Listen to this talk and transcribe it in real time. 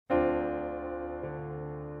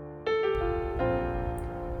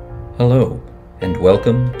Hello, and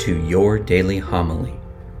welcome to Your Daily Homily,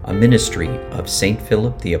 a ministry of St.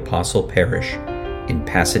 Philip the Apostle Parish in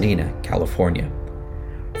Pasadena, California.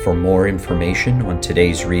 For more information on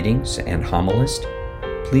today's readings and homilist,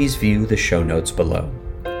 please view the show notes below.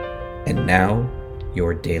 And now,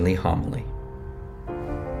 your daily homily.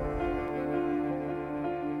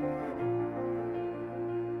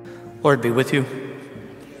 Lord be with you.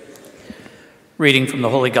 Reading from the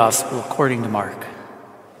Holy Gospel according to Mark.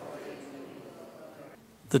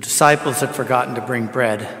 The disciples had forgotten to bring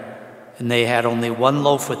bread, and they had only one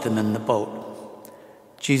loaf with them in the boat.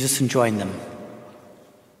 Jesus enjoined them,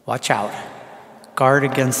 "Watch out. Guard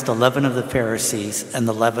against the leaven of the Pharisees and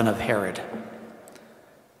the leaven of Herod."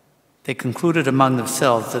 They concluded among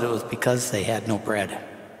themselves that it was because they had no bread.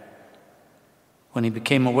 When he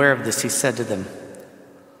became aware of this, he said to them,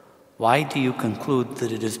 "Why do you conclude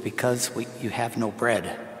that it is because you have no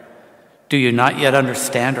bread? Do you not yet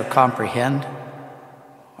understand or comprehend?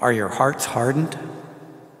 Are your hearts hardened?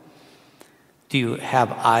 Do you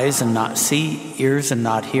have eyes and not see, ears and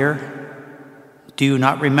not hear? Do you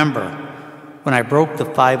not remember when I broke the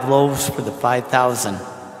 5 loaves for the 5,000,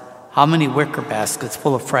 how many wicker baskets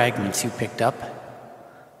full of fragments you picked up?"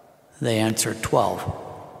 They answered, 12.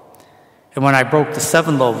 "And when I broke the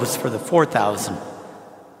 7 loaves for the 4,000,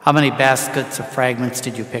 how many baskets of fragments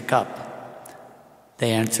did you pick up?" They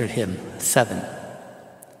answered him, 7.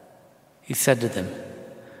 He said to them,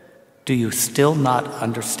 "Do you still not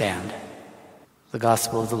understand?" The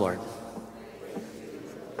Gospel of the Lord.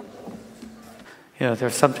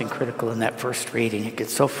 There's something critical in that first reading. It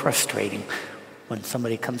gets so frustrating when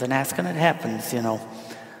somebody comes and asks, and it happens,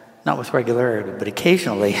 not with regularity, but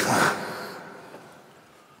occasionally.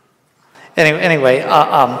 Anyway,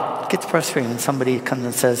 it gets frustrating when somebody comes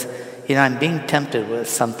and says, "I'm being tempted with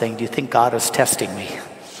something. Do you think God is testing me?"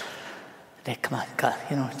 Hey, come on, God,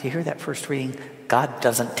 do you hear that first reading? God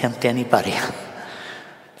doesn't tempt anybody.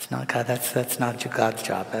 It's not God. That's not God's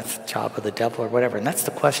job. That's the job of the devil or whatever. And that's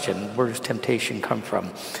the question. Where does temptation come from?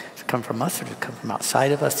 Does it come from us, or does it come from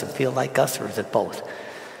outside of us and feel like us, or is it both?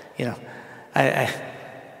 I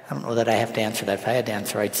don't know that I have to answer that. If I had to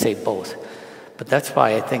answer, I'd say both. But that's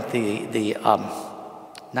why I think the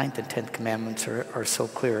 9th and 10th commandments are so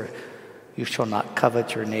clear. You shall not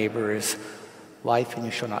covet your neighbor's wife, and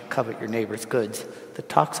you shall not covet your neighbor's goods. That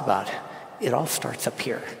talks about it all starts up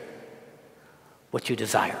here. What you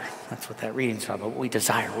desire. That's what that reading's about. What we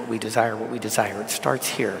desire, what we desire, what we desire. It starts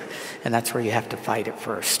here, and that's where you have to fight it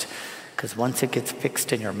first. Because once it gets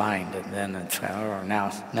fixed in your mind, and then it's,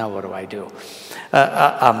 now what do I do?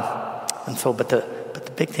 But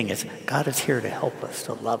the big thing is, God is here to help us,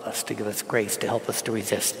 to love us, to give us grace, to help us to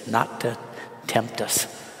resist, not to tempt us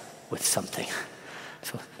with something.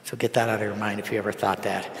 So get that out of your mind if you ever thought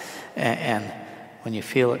that. And when you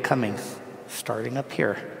feel it coming, starting up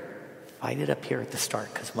here, fight it up here at the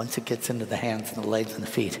start, because once it gets into the hands and the legs and the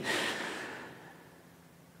feet,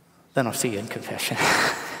 then I'll see you in confession,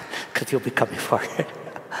 because you'll be coming for it.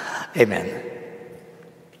 Amen.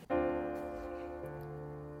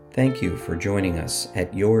 Thank you for joining us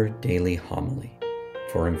at Your Daily Homily.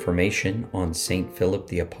 For information on St. Philip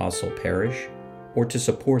the Apostle Parish, or to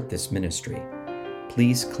support this ministry,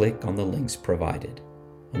 please click on the links provided.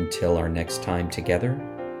 Until our next time together,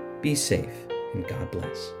 be safe and God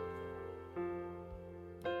bless.